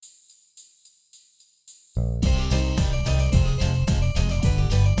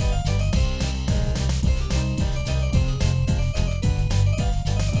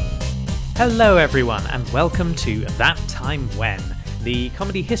Hello everyone and welcome to That Time When, the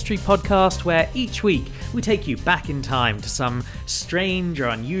comedy history podcast where each week we take you back in time to some strange or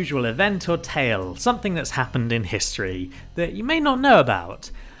unusual event or tale, something that's happened in history that you may not know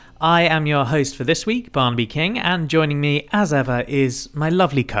about. I am your host for this week, Barnaby King, and joining me as ever is my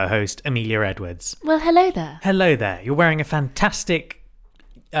lovely co-host, Amelia Edwards. Well, hello there. Hello there. You're wearing a fantastic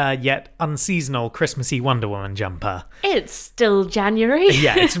yet unseasonal Christmassy Wonder Woman jumper. It's still January.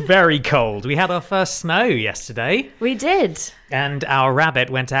 Yeah, it's very cold. We had our first snow yesterday. We did. And our rabbit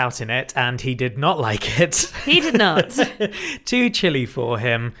went out in it, and he did not like it. He did not. Too chilly for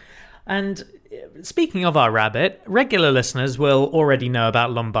him. And speaking of our rabbit, regular listeners will already know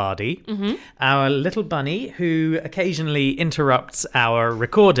about Lombardi, our little bunny who occasionally interrupts our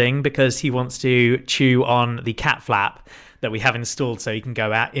recording because he wants to chew on the cat flap that we have installed so he can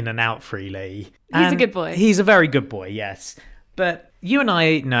go out in and out freely. He's a good boy. He's a very good boy, yes. But you and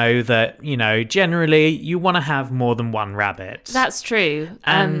I know that, generally you want to have more than one rabbit. That's true.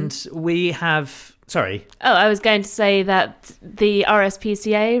 And we have... Sorry. Oh, I was going to say that the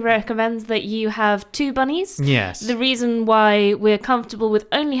RSPCA recommends that you have two bunnies. Yes. The reason why we're comfortable with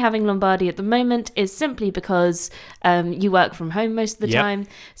only having Lombardi at the moment is simply because you work from home most of the time,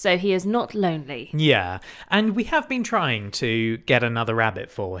 so he is not lonely. Yeah, and we have been trying to get another rabbit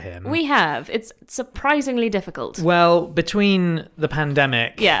for him. We have. It's surprisingly difficult. Well, between the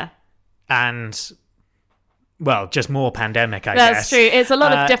pandemic and... Well, just more pandemic, I guess. That's true. It's a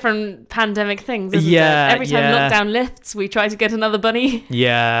lot of different pandemic things, isn't it? Every time lockdown lifts, we try to get another bunny.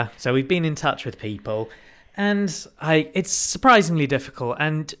 Yeah, so we've been in touch with people, and it's surprisingly difficult.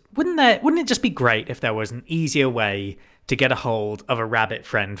 And wouldn't it just be great if there was an easier way to get a hold of a rabbit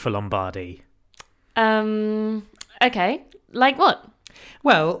friend for Lombardi? Okay. Like what?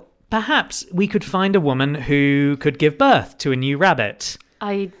 Well, perhaps we could find a woman who could give birth to a new rabbit.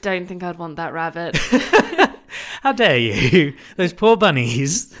 I don't think I'd want that rabbit. How dare you? Those poor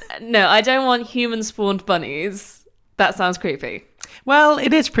bunnies. No, I don't want human-spawned bunnies. That sounds creepy. Well,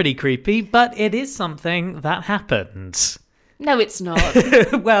 it is pretty creepy, but it is something that happened. No, it's not.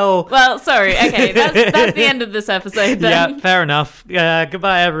 Well, sorry. Okay, that's the end of this episode then. Yeah, fair enough.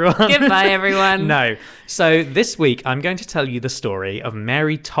 Goodbye, everyone. Goodbye, everyone. No. So this week, I'm going to tell you the story of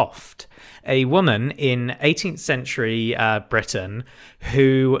Mary Toft, a woman in 18th century Britain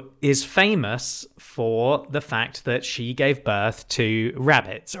who is famous for the fact that she gave birth to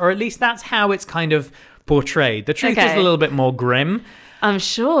rabbits, or at least that's how it's kind of portrayed. The truth is a little bit more grim. I'm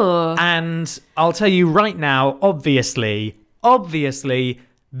sure. And I'll tell you right now, obviously,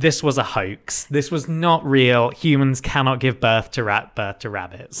 this was a hoax. This was not real. Humans cannot give birth to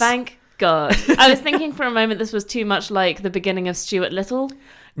rabbits. Thank God. I was thinking for a moment this was too much like the beginning of Stuart Little,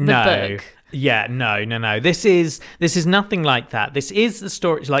 the book. Yeah, no. This is nothing like that. This is the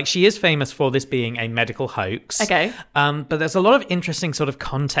story. Like, she is famous for this being a medical hoax. Okay. But there's a lot of interesting sort of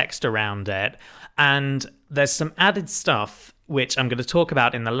context around it, and there's some added stuff which I'm going to talk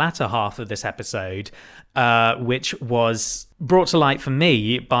about in the latter half of this episode, which was brought to light for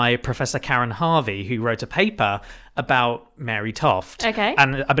me by Professor Karen Harvey, who wrote a paper about Mary Toft. Okay.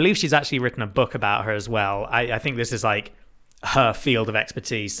 And I believe she's actually written a book about her as well. I think this is like her field of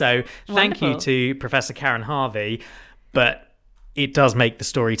expertise. So thank you to Professor Karen Harvey, but it does make the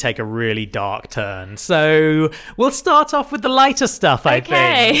story take a really dark turn. So we'll start off with the lighter stuff, I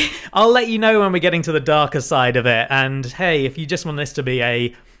think. I'll let you know when we're getting to the darker side of it. And hey, if you just want this to be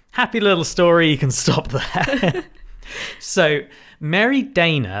a happy little story, you can stop there. So Mary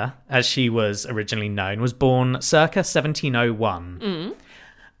Dana, as she was originally known, was born circa 1701.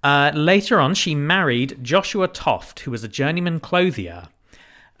 Later on, she married Joshua Toft, who was a journeyman clothier.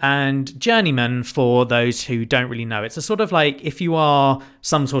 And journeyman, for those who don't really know, it's a sort of like if you are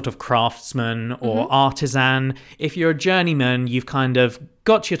some sort of craftsman or artisan, if you're a journeyman, you've kind of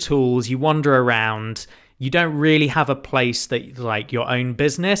got your tools, you wander around, you don't really have a place that like your own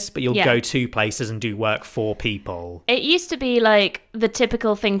business, but you'll go to places and do work for people. It used to be like the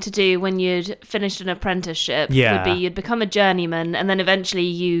typical thing to do when you'd finished an apprenticeship would be you'd become a journeyman, and then eventually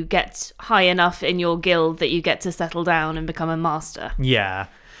you get high enough in your guild that you get to settle down and become a master. Yeah.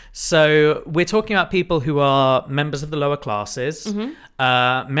 So we're talking about people who are members of the lower classes.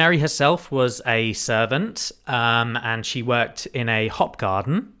 Mary herself was a servant, and she worked in a hop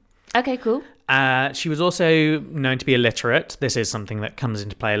garden. Okay, cool. She was also known to be illiterate. This is something that comes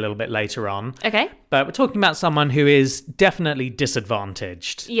into play a little bit later on. Okay. But we're talking about someone who is definitely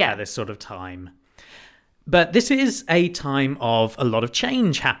disadvantaged at this sort of time. But this is a time of a lot of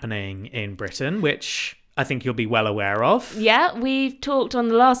change happening in Britain, which I think you'll be well aware of. Yeah, we talked on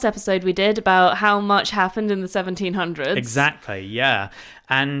the last episode we did about how much happened in the 1700s. Exactly, yeah.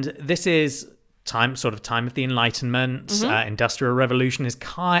 And this is time of the Enlightenment. Industrial Revolution is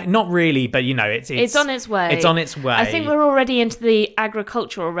not really, but it's on its way. It's on its way. I think we're already into the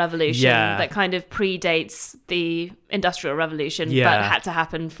agricultural revolution that kind of predates the Industrial Revolution, but had to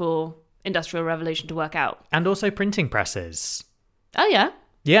happen for Industrial Revolution to work out. And also printing presses. Oh yeah.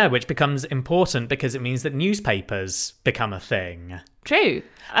 Yeah, which becomes important because it means that newspapers become a thing. True.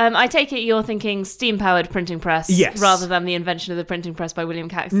 I take it you're thinking steam-powered printing press rather than the invention of the printing press by William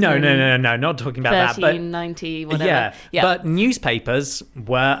Caxton. No, not talking about that. 1390, whatever. Yeah, but newspapers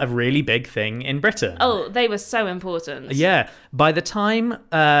were a really big thing in Britain. Oh, they were so important. Yeah. By the time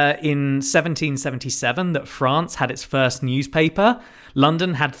in 1777 that France had its first newspaper,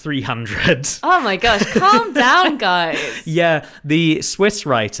 London had 300. Oh my gosh, calm down, guys. Yeah, the Swiss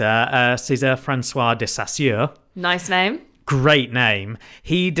writer César François de Saussure. Nice name. Great name.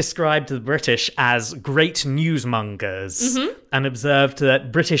 He described the British as great newsmongers and observed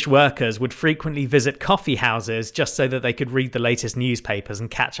that British workers would frequently visit coffee houses just so that they could read the latest newspapers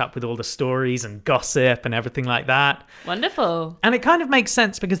and catch up with all the stories and gossip and everything like that. Wonderful. And it kind of makes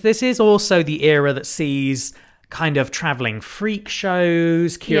sense because this is also the era that sees kind of traveling freak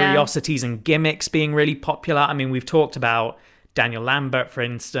shows, curiosities and gimmicks being really popular. I mean, we've talked about Daniel Lambert, for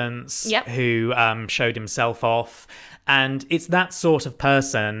instance, who showed himself off. And it's that sort of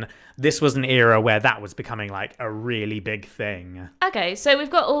person. This was an era where that was becoming like a really big thing. Okay, so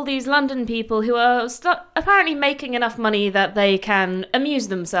we've got all these London people who are apparently making enough money that they can amuse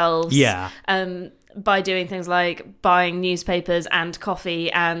themselves. Yeah. By doing things like buying newspapers and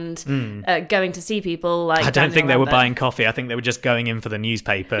coffee and going to see people like I don't think they were buying coffee. I think they were just going in for the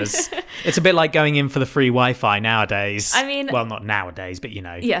newspapers. It's a bit like going in for the free Wi-Fi nowadays. I mean... Well, not nowadays, but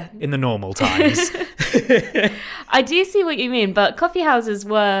in the normal times. I do see what you mean, but coffee houses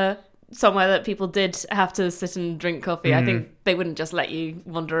were somewhere that people did have to sit and drink coffee. I think they wouldn't just let you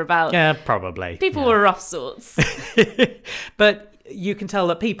wander about. Yeah, probably. People were rough sorts. But you can tell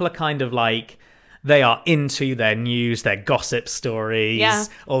that people are kind of like... They are into their news, their gossip stories,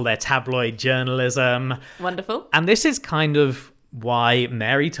 all their tabloid journalism. Wonderful. And this is kind of why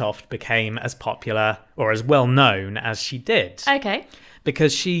Mary Toft became as popular or as well known as she did. Okay.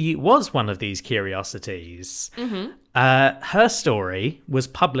 Because she was one of these curiosities. Her story was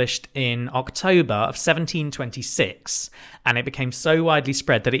published in October of 1726, and it became so widely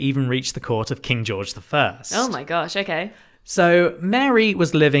spread that it even reached the court of King George I. Oh my gosh, okay. So Mary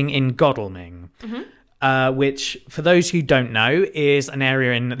was living in Godalming, which, for those who don't know, is an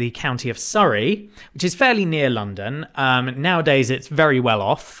area in the county of Surrey, which is fairly near London. Nowadays, it's very well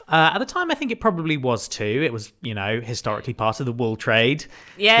off. At the time, I think it probably was too. It was, historically part of the wool trade.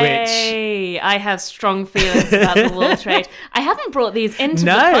 Yay! I have strong feelings about the wool trade. I haven't brought these into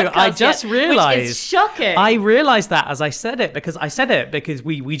the podcast I just realised. Which is shocking. I realised that as I said it because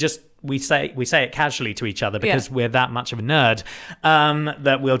we say it casually to each other because we're that much of a nerd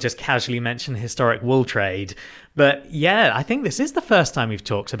that we'll just casually mention historic wool trade. But yeah, I think this is the first time we've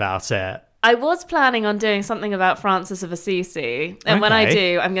talked about it. I was planning on doing something about Francis of Assisi, and when I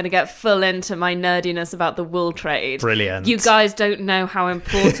do, I'm going to get full into my nerdiness about the wool trade. Brilliant. You guys don't know how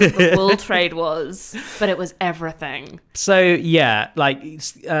important the wool trade was, but it was everything. So yeah, like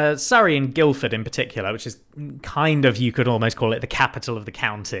Surrey and Guildford in particular, which is kind of, you could almost call it the capital of the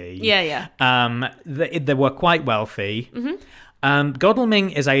county. Yeah. They were quite wealthy.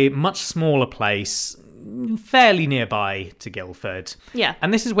 Godalming is a much smaller place, fairly nearby to Guildford. Yeah.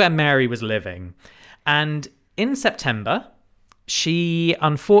 And this is where Mary was living. And in September, she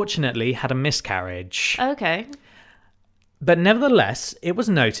unfortunately had a miscarriage. Okay. But nevertheless, it was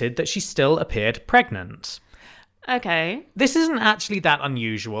noted that she still appeared pregnant. Okay. This isn't actually that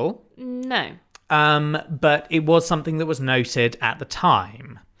unusual. No. But it was something that was noted at the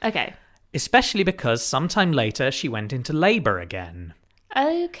time. Okay. Especially because sometime later she went into labour again.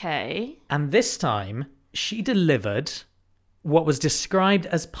 Okay. And this time, she delivered what was described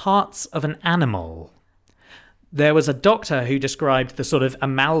as parts of an animal. There was a doctor who described the sort of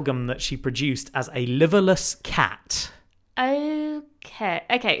amalgam that she produced as a liverless cat.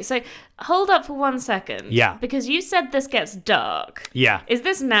 Okay, so hold up for 1 second. Yeah. Because you said this gets dark. Yeah. Is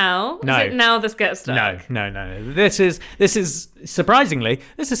this now? No. Is it now this gets dark? No. This is surprisingly,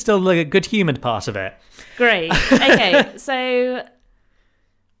 this is still the good-humoured part of it. Great. Okay, so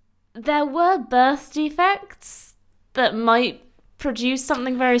there were birth defects that might produce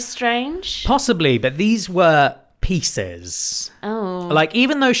something very strange. Possibly, but these were pieces. Oh. Like,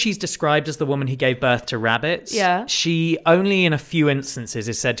 even though she's described as the woman who gave birth to rabbits, she only in a few instances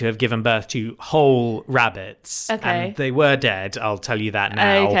is said to have given birth to whole rabbits. Okay. And they were dead, I'll tell you that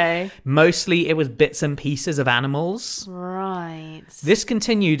now. Okay. Mostly it was bits and pieces of animals. Right. This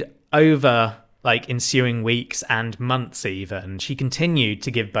continued over like ensuing weeks and months even. She continued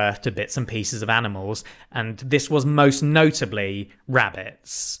to give birth to bits and pieces of animals, and this was most notably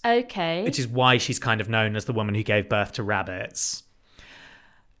rabbits. Okay. Which is why she's kind of known as the woman who gave birth to rabbits.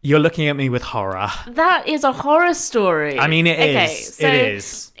 You're looking at me with horror. That is a horror story. I mean, it is. Okay, so it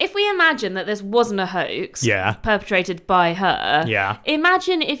is. If we imagine that this wasn't a hoax perpetrated by her, Yeah.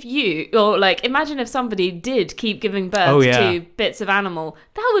 imagine if somebody did keep giving birth to bits of animal.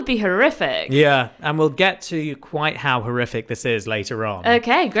 That would be horrific. Yeah, and we'll get to quite how horrific this is later on.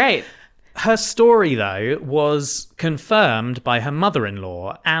 Okay, great. Her story, though, was confirmed by her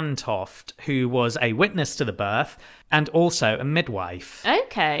mother-in-law, Anne Toft, who was a witness to the birth and also a midwife.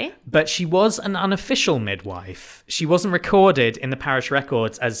 Okay. But she was an unofficial midwife. She wasn't recorded in the parish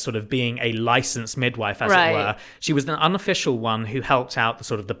records as sort of being a licensed midwife, as it were. She was an unofficial one who helped out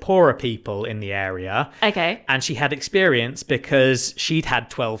the poorer people in the area. Okay. And she had experience because she'd had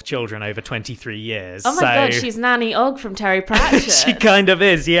 12 children over 23 years. Oh my God, she's Nanny Ogg from Terry Pratchett. She kind of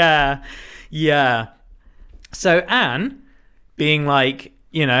is, yeah. Yeah. So Anne, being like,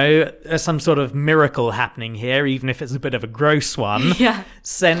 you know, there's some sort of miracle happening here, even if it's a bit of a gross one,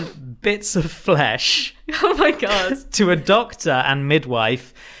 sent bits of flesh oh my God. to a doctor and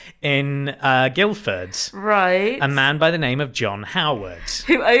midwife in Guildford. Right. A man by the name of John Howard.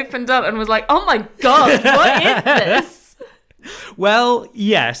 Who opened up and was like, oh my God, what is this? Well,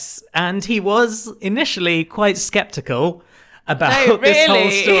 yes. And he was initially quite skeptical about this whole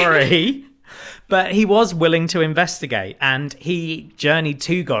story. But he was willing to investigate, and he journeyed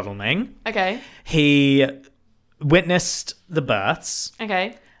to Godalming. Okay. He witnessed the births.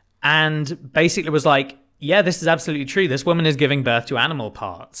 Okay. And basically was like, yeah, this is absolutely true. This woman is giving birth to animal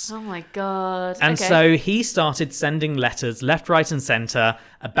parts. Oh my God. And so he started sending letters left, right, and centre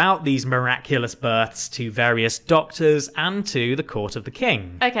about these miraculous births to various doctors and to the court of the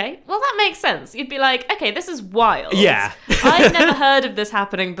king. Okay, well, that makes sense. You'd be like, okay, this is wild. Yeah. I've never heard of this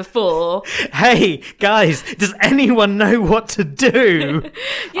happening before. Hey, guys, does anyone know what to do?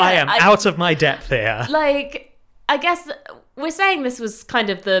 I am out of my depth here. Like, I guess we're saying this was kind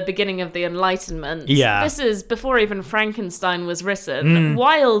of the beginning of the Enlightenment. Yeah. This is before even Frankenstein was written.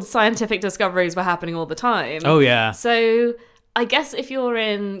 Wild scientific discoveries were happening all the time. Oh, yeah. So I guess if you're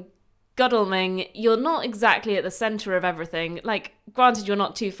in Godalming, you're not exactly at the centre of everything. Like, granted, you're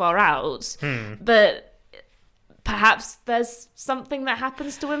not too far out, but perhaps there's something that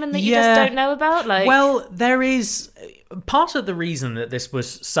happens to women that you just don't know about. Like, well, there is part of the reason that this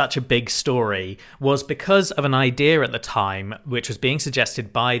was such a big story was because of an idea at the time which was being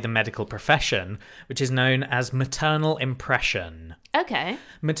suggested by the medical profession, which is known as maternal impression. Okay.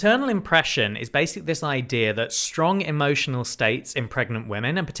 Maternal impression is basically this idea that strong emotional states in pregnant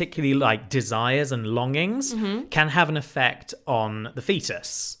women, and particularly like desires and longings, can have an effect on the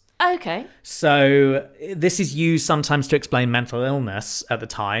fetus. Okay. So this is used sometimes to explain mental illness at the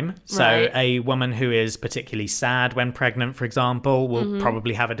time. So a woman who is particularly sad when pregnant, for example, will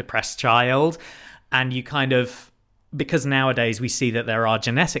probably have a depressed child. And you kind of, because nowadays we see that there are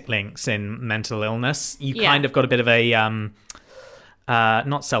genetic links in mental illness, you kind of got a bit of a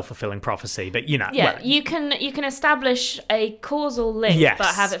not self-fulfilling prophecy, but you know. Yeah, well, you can establish a causal link,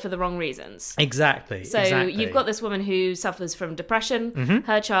 but have it for the wrong reasons. Exactly. So you've got this woman who suffers from depression.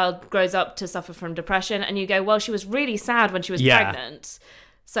 Her child grows up to suffer from depression, and you go, well, she was really sad when she was pregnant.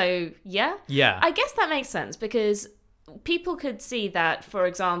 So, yeah. I guess that makes sense, because people could see that, for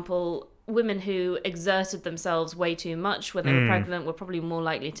example, women who exerted themselves way too much when they were pregnant were probably more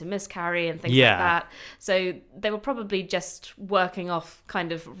likely to miscarry and things like that. So they were probably just working off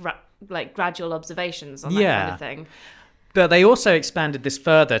kind of like gradual observations on that kind of thing. But they also expanded this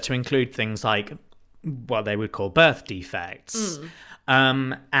further to include things like what they would call birth defects.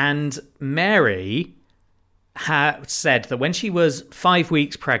 And Mary said that when she was 5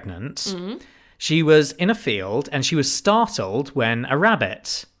 weeks pregnant, she was in a field and she was startled when a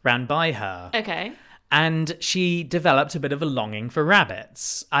rabbit ran by her. Okay. And she developed a bit of a longing for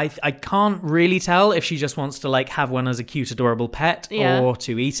rabbits. I can't really tell if she just wants to like have one as a cute, adorable pet or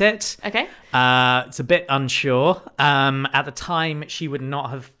to eat it. Okay. It's a bit unsure. At the time, she would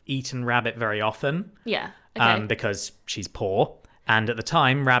not have eaten rabbit very often. Yeah. Okay. Because she's poor. And at the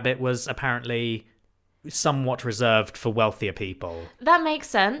time, rabbit was apparently somewhat reserved for wealthier people. That makes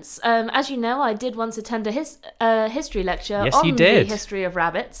sense. As you know, I did once attend a history lecture Yes, on you did. the history of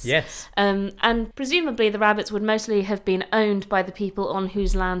rabbits. Yes. And presumably the rabbits would mostly have been owned by the people on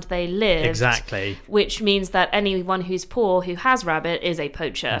whose land they lived. Exactly. Which means that anyone who's poor who has rabbit is a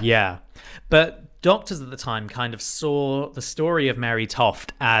poacher. Yeah. But doctors at the time kind of saw the story of Mary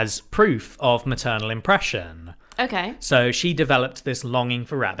Toft as proof of maternal impression. Okay. So she developed this longing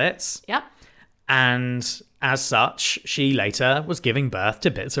for rabbits. Yep. And as such, she later was giving birth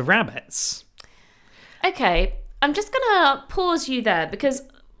to bits of rabbits. Okay, I'm just going to pause you there because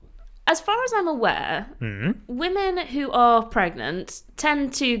as far as I'm aware, women who are pregnant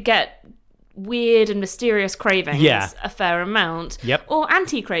tend to get weird and mysterious cravings a fair amount. Yep. Or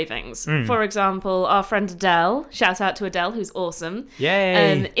anti-cravings. For example, our friend Adele, shout out to Adele, who's awesome,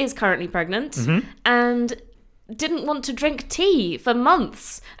 Yay. is currently pregnant and didn't want to drink tea for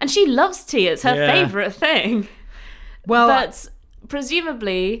months. And she loves tea. It's her favourite thing. Well, but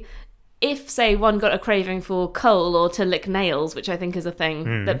presumably, if, say, one got a craving for coal or to lick nails, which I think is a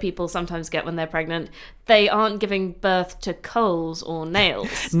thing that people sometimes get when they're pregnant, they aren't giving birth to coals or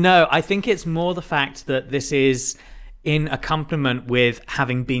nails. No, I think it's more the fact that this is in accompaniment with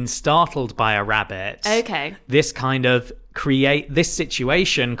having been startled by a rabbit. Okay. This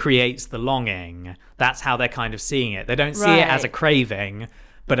situation creates the longing. That's how they're kind of seeing it. They don't see it as a craving,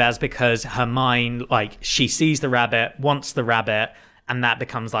 but as because her mind, like, she sees the rabbit, wants the rabbit, and that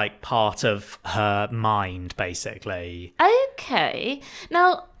becomes like part of her mind, basically. Okay.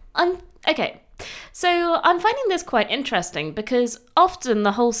 Now, so I'm finding this quite interesting because often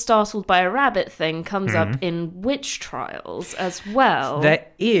the whole startled by a rabbit thing comes up in witch trials as well. There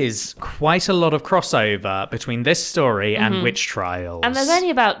is quite a lot of crossover between this story and witch trials. And there's only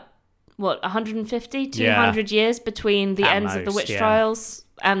about, 150, 200 years between the ends of the witch trials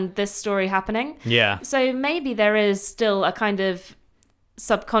and this story happening. Yeah. So maybe there is still a kind of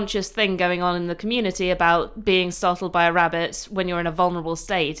subconscious thing going on in the community about being startled by a rabbit when you're in a vulnerable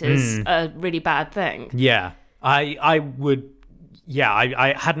state is a really bad thing. Yeah. I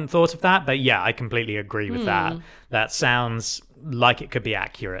hadn't thought of that, but yeah, I completely agree with that. That sounds like it could be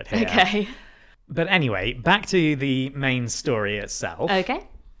accurate here. Okay. But anyway, back to the main story itself. Okay.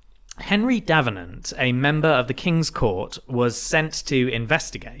 Henry Davenant, a member of the King's Court, was sent to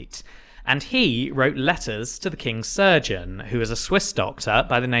investigate, and he wrote letters to the King's surgeon, who is a Swiss doctor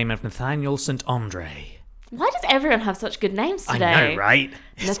by the name of Nathaniel St. Andre. Why does everyone have such good names today? I know, right?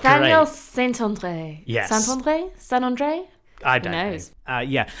 It's Nathaniel great. St. Andre. Yes. Saint Andre? I don't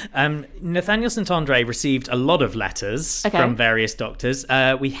know. Nathaniel St. Andre received a lot of letters from various doctors.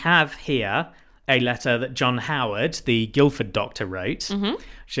 We have here a letter that John Howard, the Guildford doctor, wrote,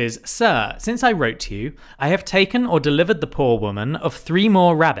 which is, "Sir, since I wrote to you, I have taken or delivered the poor woman of 3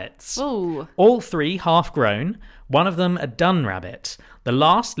 more rabbits. Ooh. All 3 half-grown, one of them a dun rabbit. The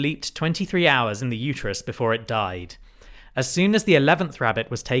last leaped 23 hours in the uterus before it died. As soon as the 11th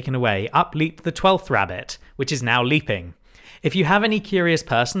rabbit was taken away, up leaped the 12th rabbit, which is now leaping. If you have any curious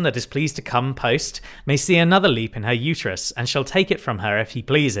person that is pleased to come post, may see another leap in her uterus, and shall take it from her if he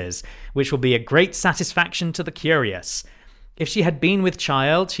pleases, which will be a great satisfaction to the curious. If she had been with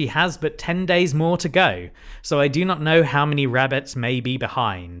child, she has but 10 days more to go, so I do not know how many rabbits may be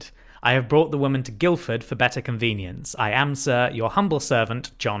behind. I have brought the woman to Guildford for better convenience. I am, sir, your humble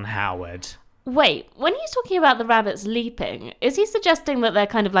servant, John Howard." Wait, when he's talking about the rabbits leaping, is he suggesting that they're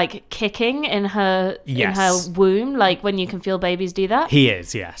kind of like kicking in her womb, like when you can feel babies do that? He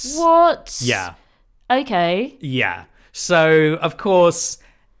is, yes. What? Yeah. Okay. Yeah. So, of course,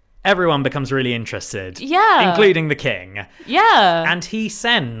 everyone becomes really interested. Yeah. Including the king. Yeah. And he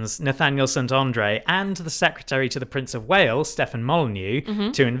sends Nathaniel St. Andre and the secretary to the Prince of Wales, Stephen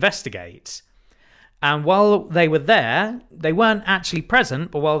Molyneux, to investigate. And while they were there, they weren't actually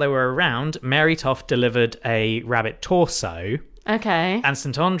present, but while they were around, Mary Toft delivered a rabbit torso. Okay. And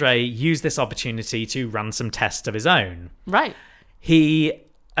St. Andre used this opportunity to run some tests of his own. Right. He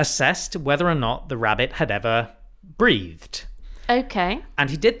assessed whether or not the rabbit had ever breathed. Okay. And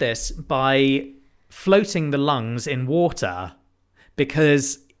he did this by floating the lungs in water,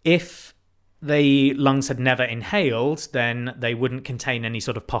 because if the lungs had never inhaled, then they wouldn't contain any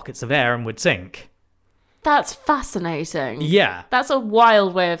sort of pockets of air and would sink. That's fascinating. Yeah. That's a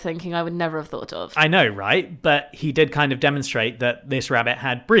wild way of thinking I would never have thought of. I know, right? But he did kind of demonstrate that this rabbit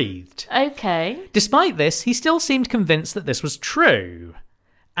had breathed. Okay. Despite this, he still seemed convinced that this was true.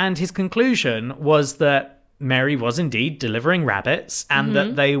 And his conclusion was that Mary was indeed delivering rabbits and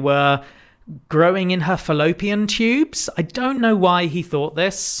that they were growing in her fallopian tubes. I don't know why he thought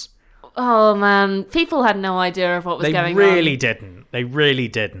this. Oh, man. People had no idea of what was going on. They really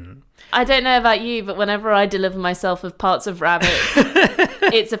didn't. I don't know about you, but whenever I deliver myself with parts of rabbit,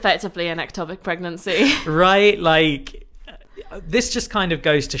 it's effectively an ectopic pregnancy. Right? Like, this just kind of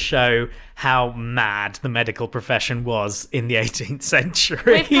goes to show how mad the medical profession was in the 18th century.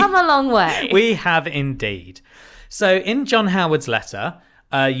 We've come a long way. We have indeed. So in John Howard's letter,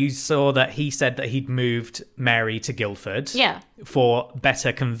 you saw that he said that he'd moved Mary to Guildford for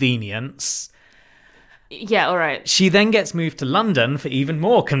better convenience. Yeah, all right. She then gets moved to London for even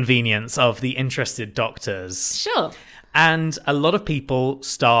more convenience of the interested doctors. Sure. And a lot of people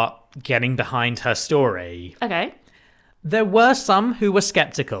start getting behind her story. Okay. There were some who were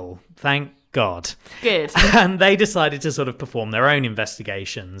skeptical, thank God. Good. And they decided to sort of perform their own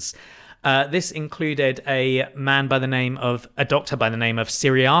investigations. This included a doctor by the name of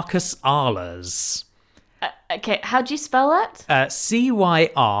Cyriacus Ahlers. Okay, how do you spell that?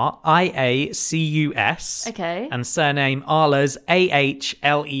 Cyriacus. Okay. And surname Ahlers,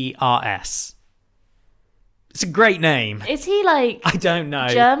 Ahlers. It's a great name. Is he I don't know.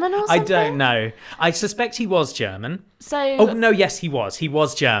 German or something? I don't know. I suspect he was German. So. Oh, no, yes, he was. He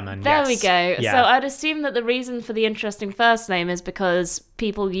was German. There yes. we go. Yeah. So I'd assume that the reason for the interesting first name is because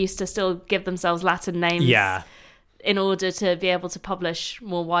people used to still give themselves Latin names. Yeah. In order to be able to publish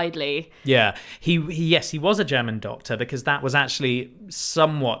more widely. Yeah, he was a German doctor because that was actually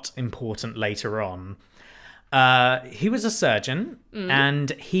somewhat important later on. He was a surgeon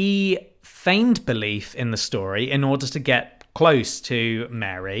and he feigned belief in the story in order to get close to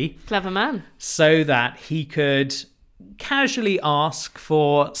Mary. Clever man. So that he could casually ask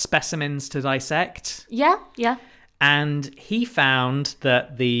for specimens to dissect. Yeah. And he found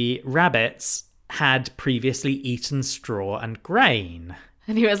that the rabbits had previously eaten straw and grain.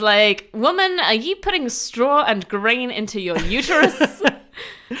 And he was like, "Woman, are you putting straw and grain into your uterus?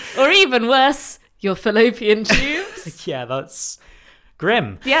 Or even worse, your fallopian tubes?" Yeah, that's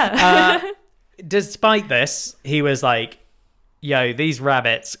grim. Yeah. Despite this, he was like, yo, these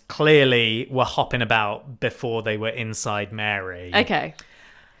rabbits clearly were hopping about before they were inside Mary. Okay.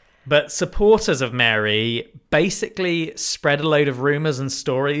 But supporters of Mary basically spread a load of rumours and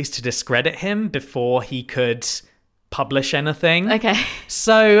stories to discredit him before he could publish anything. Okay.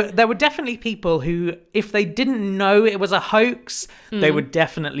 So there were definitely people who, if they didn't know it was a hoax, they were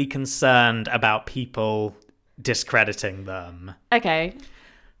definitely concerned about people discrediting them. Okay.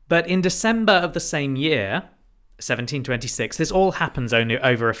 But in December of the same year, 1726, this all happens only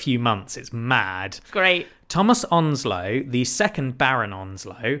over a few months. It's mad. Great. Thomas Onslow, the second Baron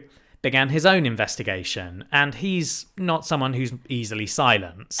Onslow, began his own investigation, and he's not someone who's easily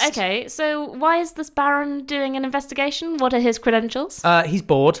silenced. Okay, so why is this Baron doing an investigation? What are his credentials? He's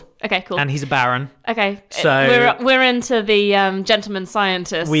bored. Okay, cool. And he's a Baron. Okay, so we're into the gentleman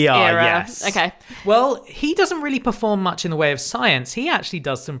scientist we are, era. Yes. Okay. Well, he doesn't really perform much in the way of science. He actually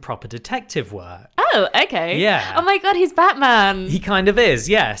does some proper detective work. Oh, okay. Yeah. Oh my God, he's Batman. He kind of is,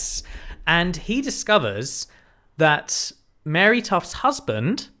 yes. And he discovers that Mary Tuft's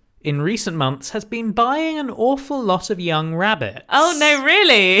husband, in recent months, has been buying an awful lot of young rabbits. Oh, no,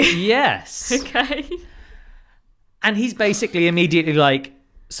 really? Yes. Okay. And he's basically immediately like,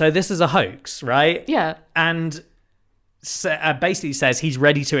 so this is a hoax, right? Yeah. And basically says he's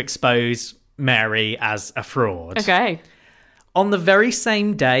ready to expose Mary as a fraud. Okay. On the very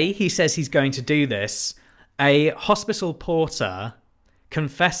same day he says he's going to do this, a hospital porter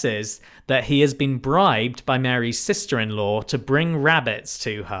confesses that he has been bribed by Mary's sister-in-law to bring rabbits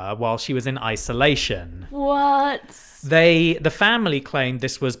to her while she was in isolation. What? The family claimed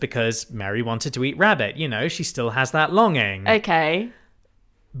this was because Mary wanted to eat rabbit. You know, she still has that longing. Okay.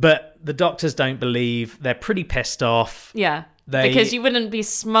 But the doctors don't believe. They're pretty pissed off. Yeah. Because you wouldn't be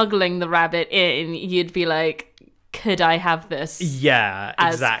smuggling the rabbit in. You'd be like, could I have this? Yeah,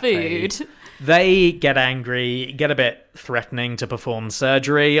 as exactly. Food? They get angry, get a bit threatening to perform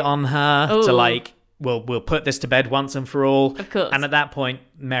surgery on her. Ooh. To like, we'll put this to bed once and for all. Of course. And at that point,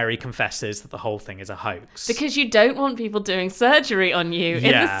 Mary confesses that the whole thing is a hoax. Because you don't want people doing surgery on you in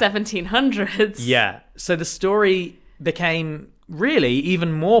the 1700s. Yeah. So the story became really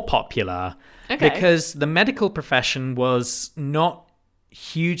even more popular. Okay. Because the medical profession was not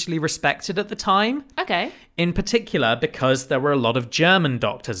hugely respected at the time. Okay. In particular, because there were a lot of German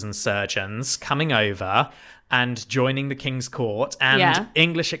doctors and surgeons coming over and joining the King's Court, and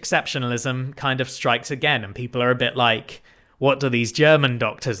English exceptionalism kind of strikes again, and people are a bit like, what do these German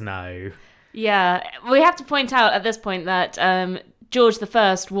doctors know? Yeah, we have to point out at this point that George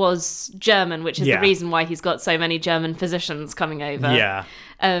I was German, which is the reason why he's got so many German physicians coming over. Yeah.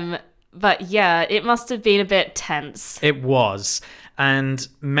 But yeah, it must have been a bit tense. It was. And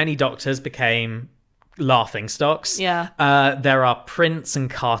many doctors became laughingstocks. Yeah. There are prints and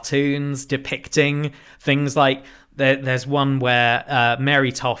cartoons depicting things like there's one where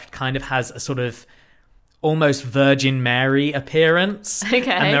Mary Toft kind of has a sort of almost Virgin Mary appearance.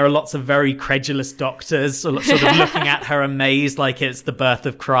 Okay. And there are lots of very credulous doctors sort of looking at her amazed like it's the birth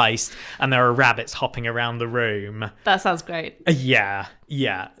of Christ. And there are rabbits hopping around the room. That sounds great. Yeah.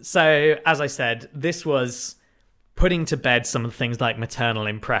 So, as I said, this was putting to bed some of the things like maternal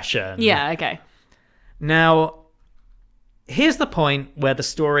impression. Yeah, okay. Now, here's the point where the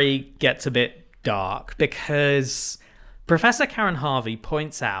story gets a bit dark, because Professor Karen Harvey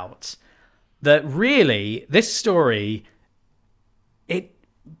points out that really this story, it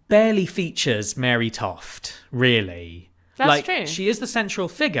barely features Mary Toft, really. That's true. She is the central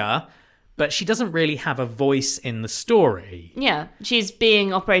figure, but she doesn't really have a voice in the story. Yeah, she's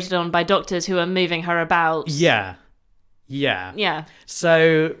being operated on by doctors who are moving her about. Yeah.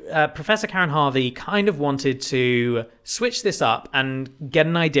 So Professor Karen Harvey kind of wanted to switch this up and get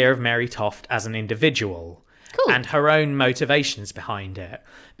an idea of Mary Toft as an individual. Cool. And her own motivations behind it.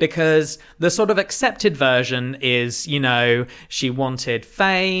 Because the sort of accepted version is, she wanted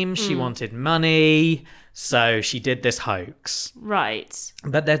fame, she wanted money, so she did this hoax. Right.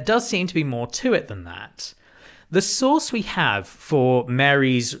 But there does seem to be more to it than that. The source we have for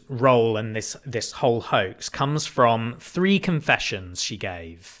Mary's role in this whole hoax comes from 3 confessions she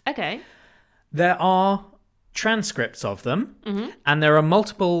gave. Okay. There are transcripts of them, and there are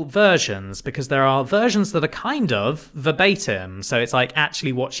multiple versions, because there are versions that are kind of verbatim, so it's like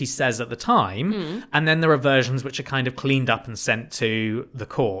actually what she says at the time, and then there are versions which are kind of cleaned up and sent to the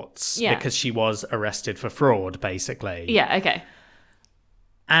courts because she was arrested for fraud, basically. Yeah, okay.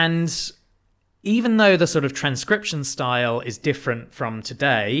 And even though the sort of transcription style is different from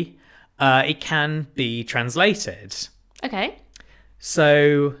today, it can be translated. Okay.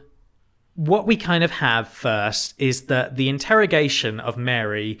 So what we kind of have first is that the interrogation of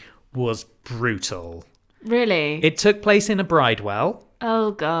Mary was brutal. Really? It took place in a bridewell.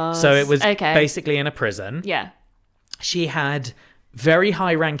 Oh, God. So it was basically in a prison. Yeah. She had very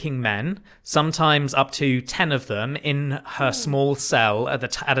high-ranking men, sometimes up to 10 of them, in her small cell at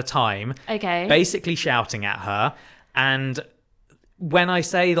a time. Okay. Basically shouting at her. And when I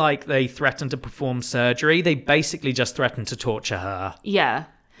say, they threatened to perform surgery, they basically just threatened to torture her. Yeah.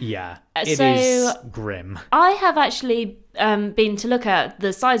 Yeah, it is grim. I have actually been to look at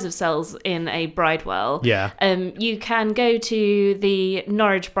the size of cells in a bridewell. Yeah. You can go to the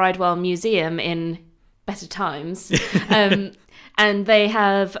Norwich Bridewell Museum in better times, and they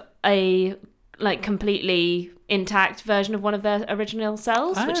have a completely intact version of one of their original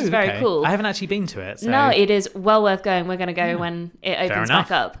cells, which is very cool. I haven't actually been to it. So. No, it is well worth going. We're going to go when it opens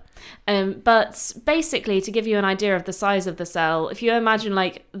back up. But basically, to give you an idea of the size of the cell, if you imagine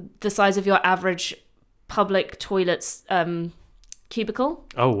the size of your average public toilet's cubicle.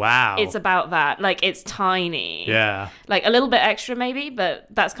 Oh, wow. It's about that. It's tiny. Yeah. A little bit extra maybe, but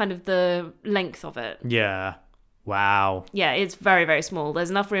that's kind of the length of it. Yeah. Wow. Yeah, it's very, very small. There's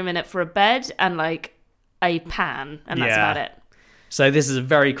enough room in it for a bed and a pan, and that's about it. So this is a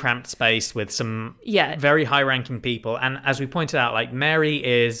very cramped space with some very high-ranking people. And as we pointed out, Mary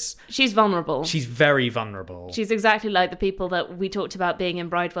is... She's vulnerable. She's very vulnerable. She's exactly like the people that we talked about being in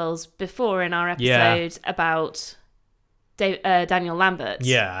bridewells before in our episode about Daniel Lambert.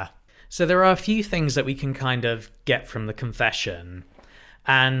 Yeah. So there are a few things that we can kind of get from the confession.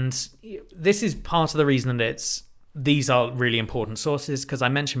 And this is part of the reason that these are really important sources, because I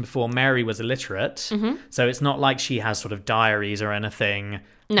mentioned before Mary was illiterate, so it's not like she has sort of diaries or anything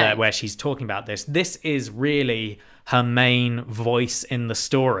where she's talking about this. This is really her main voice in the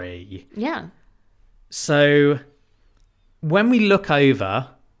story. Yeah. So when we look over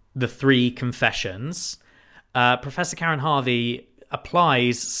the 3 confessions, Professor Karen Harvey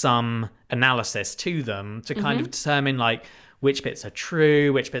applies some analysis to them to kind of determine which bits are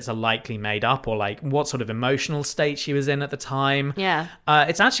true, which bits are likely made up, or what sort of emotional state she was in at the time. Yeah.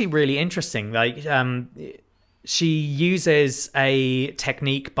 It's actually really interesting. She uses a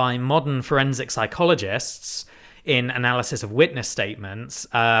technique by modern forensic psychologists in analysis of witness statements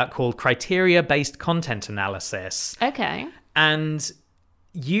called criteria-based content analysis. Okay. And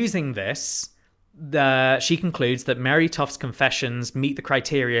using this, she concludes that Mary Toft's confessions meet the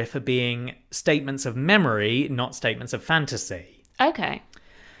criteria for being statements of memory, not statements of fantasy. Okay.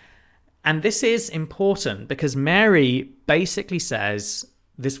 And this is important because Mary basically says,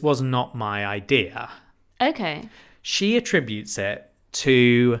 this was not my idea. Okay. She attributes it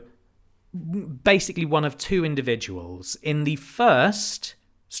to basically one of 2 individuals. In the first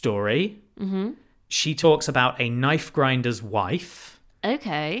story, she talks about a knife grinder's wife.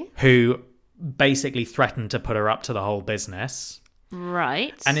 Okay. Who basically threatened to put her up to the whole business.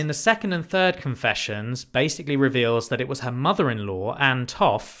 Right. And in the second and third confessions, basically reveals that it was her mother-in-law, Anne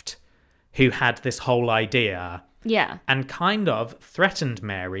Toft, who had this whole idea. Yeah. And kind of threatened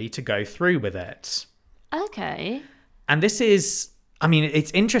Mary to go through with it. Okay. And this is, I mean,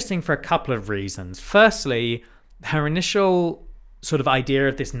 it's interesting for a couple of reasons. Firstly, her initial sort of idea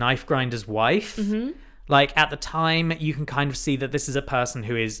of this knife grinder's wife, like at the time, you can kind of see that this is a person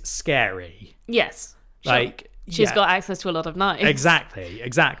who is scary. Yes. Like, she's got access to a lot of knives.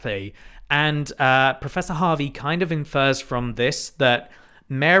 Exactly. And Professor Harvey kind of infers from this that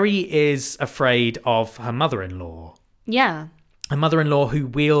Mary is afraid of her mother-in-law. Yeah. A mother-in-law who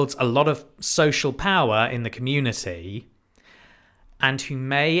wields a lot of social power in the community and who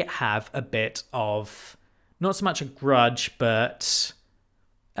may have a bit of, not so much a grudge, but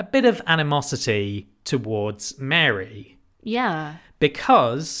a bit of animosity towards Mary. Yeah.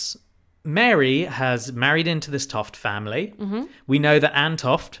 Because Mary has married into this Toft family. We know that Anne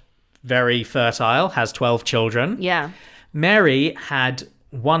Toft, very fertile, has 12 children. Yeah. Mary had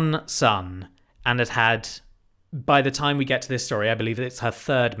one son and had, by the time we get to this story, I believe it's her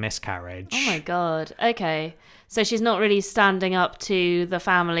third miscarriage. Oh my God. Okay. So she's not really standing up to the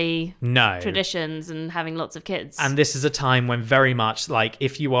family traditions and having lots of kids. And this is a time when very much, like,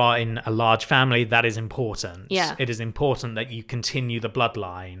 if you are in a large family, that is important. Yeah. It is important that you continue the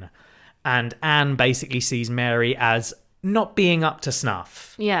bloodline. And Anne basically sees Mary as not being up to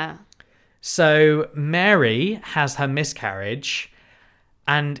snuff. Yeah. So Mary has her miscarriage,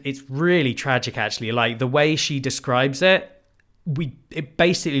 and it's really tragic, actually. Like, the way she describes it, it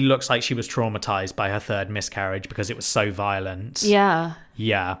basically looks like she was traumatized by her third miscarriage because it was so violent. Yeah.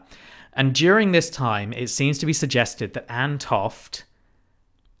 Yeah. And during this time, it seems to be suggested that Anne Toft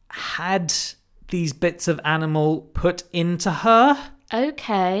had these bits of animal put into her.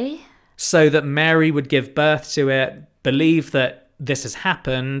 Okay. So that Mary would give birth to it, believe that this has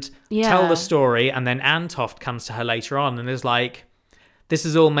happened, tell the story, and then Anne Toft comes to her later on and is like, this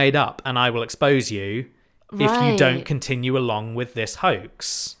is all made up and I will expose you if you don't continue along with this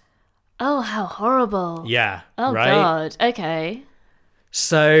hoax. Oh, how horrible. Yeah. Oh, right? God. Okay.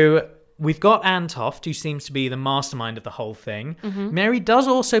 So we've got Anne Toft, who seems to be the mastermind of the whole thing. Mary does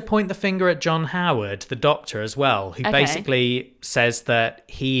also point the finger at John Howard, the doctor, as well, who basically says that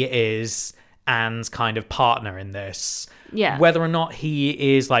he is Anne's kind of partner in this. Yeah. Whether or not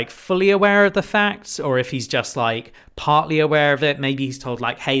he is like fully aware of the facts or if he's just like partly aware of it. Maybe he's told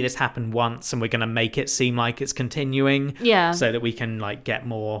like, hey, this happened once and we're going to make it seem like it's continuing. Yeah. So that we can like get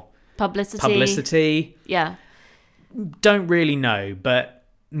more publicity. Yeah. Don't really know, but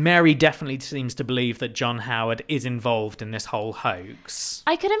Mary definitely seems to believe that John Howard is involved in this whole hoax.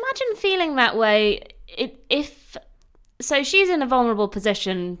 I could imagine feeling that way if... So she's in a vulnerable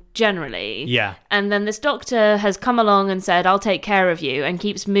position generally. Yeah. And then this doctor has come along and said, I'll take care of you, and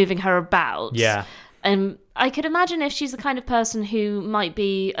keeps moving her about. Yeah. And I could imagine if she's the kind of person who might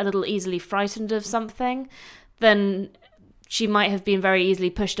be a little easily frightened of something, then she might have been very easily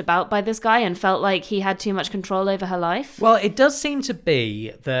pushed about by this guy and felt like he had too much control over her life. Well, it does seem to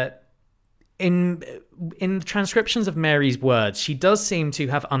be that in the transcriptions of Mary's words, she does seem to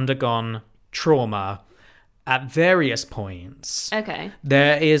have undergone trauma at various points. Okay.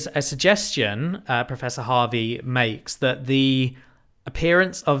 There is a suggestion Professor Harvey makes that the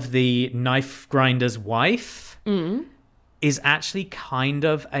appearance of the knife grinder's wife is actually kind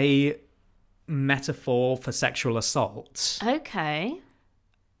of a metaphor for sexual assault. Okay.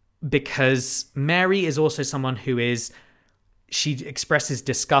 Because Mary is also someone who she expresses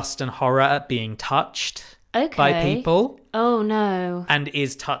disgust and horror at being touched by people. Oh, no. And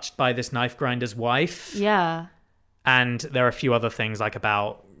is touched by this knife grinder's wife. Yeah. And there are a few other things like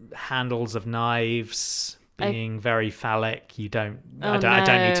about handles of knives being very phallic. I don't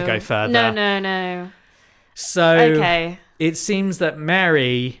need to go further. No. So it seems that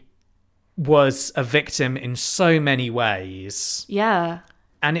Mary was a victim in so many ways. Yeah.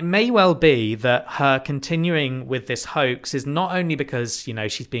 And it may well be that her continuing with this hoax is not only because,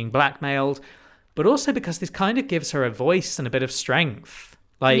 she's being blackmailed, but also because this kind of gives her a voice and a bit of strength.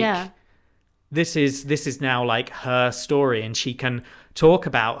 This is now like her story, and she can talk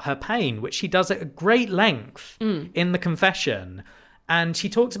about her pain, which she does at a great length in the confession. And she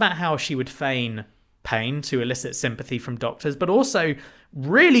talks about how she would feign pain to elicit sympathy from doctors, but also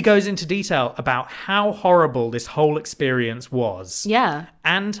really goes into detail about how horrible this whole experience was. Yeah.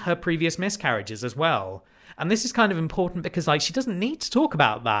 And her previous miscarriages as well. And this is kind of important because she doesn't need to talk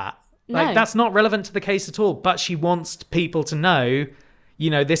about that. No. That's not relevant to the case at all, but she wants people to know,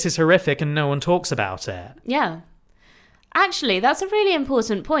 this is horrific and no one talks about it. Yeah. Actually, that's a really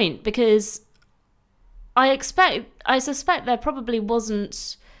important point because I suspect there probably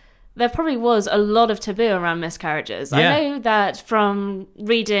was a lot of taboo around miscarriages. I know that from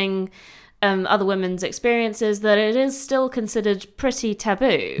reading other women's experiences that it is still considered pretty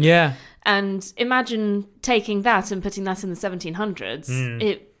taboo. Yeah. And imagine taking that and putting that in the 1700s.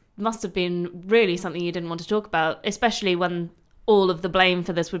 It must have been really something you didn't want to talk about, especially when all of the blame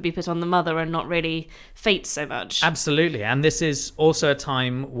for this would be put on the mother and not really fate so much. Absolutely. And this is also a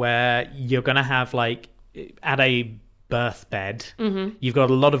time where you're going to have, like, at a birth bed, you've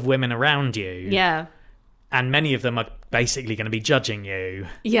got a lot of women around you. Yeah. And many of them are basically going to be judging you.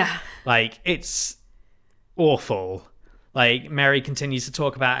 Yeah. Like, it's awful. Like, Mary continues to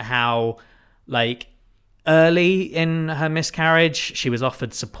talk about how, like, early in her miscarriage, she was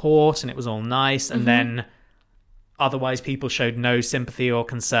offered support and it was all nice. And then otherwise people showed no sympathy or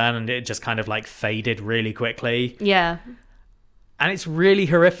concern and it just kind of, like, faded really quickly. Yeah. And it's really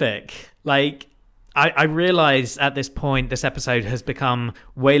horrific. Like, I realize at this point this episode has become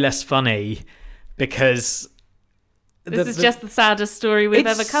way less funny because this is just the saddest story we've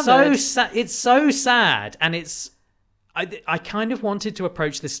ever covered. It's so sad, and I kind of wanted to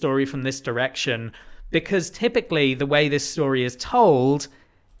approach this story from this direction because typically the way this story is told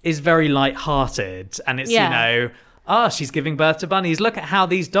is very light-hearted, and it's, you know, she's giving birth to bunnies. Look at how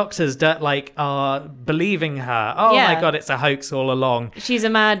these doctors are believing her. Oh my God, it's a hoax all along. She's a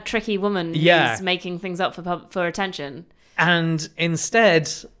mad, tricky woman who's making things up for attention. And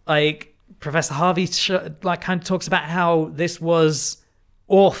instead, like, Professor Harvey kind of talks about how this was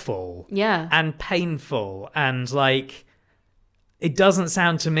awful. Yeah. And painful. And, like, it doesn't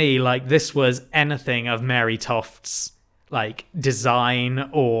sound to me like this was anything of Mary Toft's, like,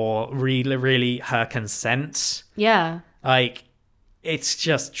 design or really her consent. Yeah. Like, it's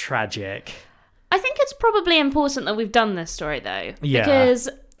just tragic. I think it's probably important that we've done this story, though. Yeah. Because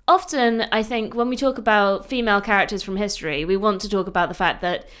often, I think, when we talk about female characters from history, we want to talk about the fact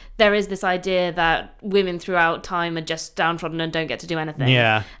that there is this idea that women throughout time are just downtrodden and don't get to do anything.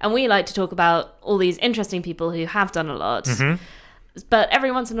 Yeah. And we like to talk about all these interesting people who have done a lot. But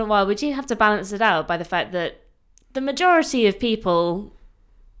every once in a while, we do have to balance it out by the fact that the majority of people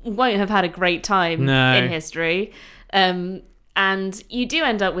won't have had a great time in history. And you do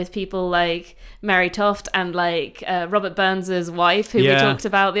end up with people like Mary Toft and like Robert Burns's wife, who we talked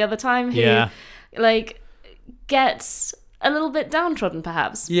about the other time, who like gets a little bit downtrodden,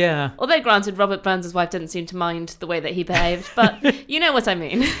 perhaps. Yeah. Although, granted, Robert Burns's wife didn't seem to mind the way that he behaved, but you know what I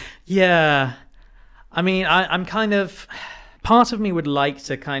mean. Yeah. I mean, I'm kind of... Part of me would like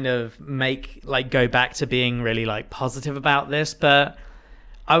to kind of go back to being really, like, positive about this, but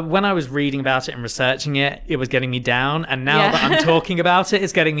when I was reading about it and researching it, it was getting me down, and now that I'm talking about it,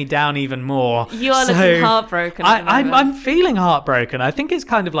 it's getting me down even more. You are looking heartbroken. I'm feeling heartbroken. I think it's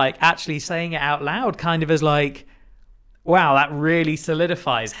kind of like actually saying it out loud kind of as like, wow, that really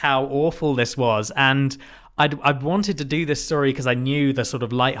solidifies how awful this was. And I'd wanted to do this story because I knew the sort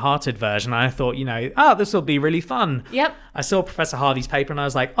of light-hearted version. I thought, you know, this will be really fun. Yep. I saw Professor Harvey's paper and I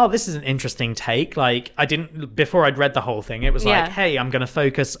was like, this is an interesting take. Like, before I'd read the whole thing, it was like, hey, I'm going to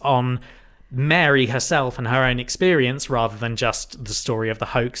focus on Mary herself and her own experience rather than just the story of the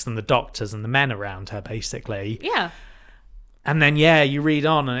hoax and the doctors and the men around her, basically. Yeah. And then, you read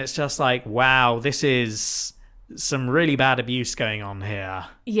on and it's just like, wow, this is some really bad abuse going on here.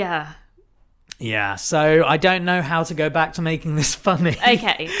 Yeah. Yeah, so I don't know how to go back to making this funny.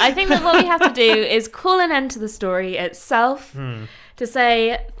 Okay, I think that what we have to do is call an end to the story itself to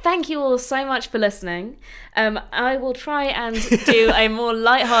say thank you all so much for listening. I will try and do a more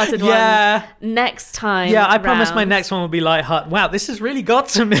lighthearted one next time. Yeah, I promise my next one will be lighthearted. Wow, this has really got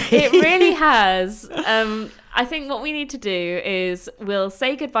to me. It really has. I think what we need to do is we'll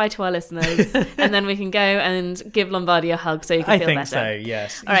say goodbye to our listeners and then we can go and give Lombardi a hug so you can feel better. I think so,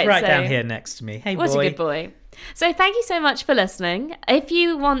 yes. He's right, right down here next to me. Hey, boy. What a good boy. So thank you so much for listening. If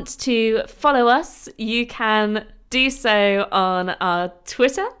you want to follow us, you can do so on our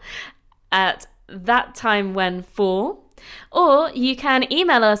Twitter at thattimewhen4. Or you can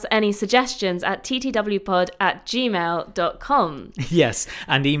email us any suggestions at ttwpod@gmail.com. Yes,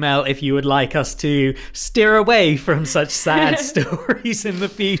 and email if you would like us to steer away from such sad stories in the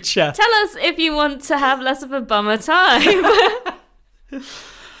future. Tell us if you want to have less of a bummer time.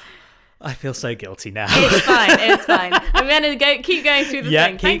 I feel so guilty now. It's fine. I'm going to keep going through the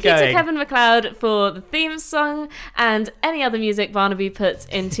thing. Thank you to Kevin MacLeod for the theme song and any other music Barnaby puts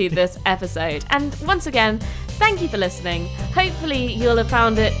into this episode. And once again, thank you for listening. Hopefully you'll have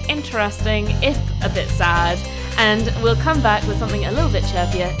found it interesting, if a bit sad. And we'll come back with something a little bit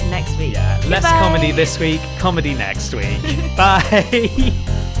chirpier next week. Yeah, less comedy this week, comedy next week. Bye.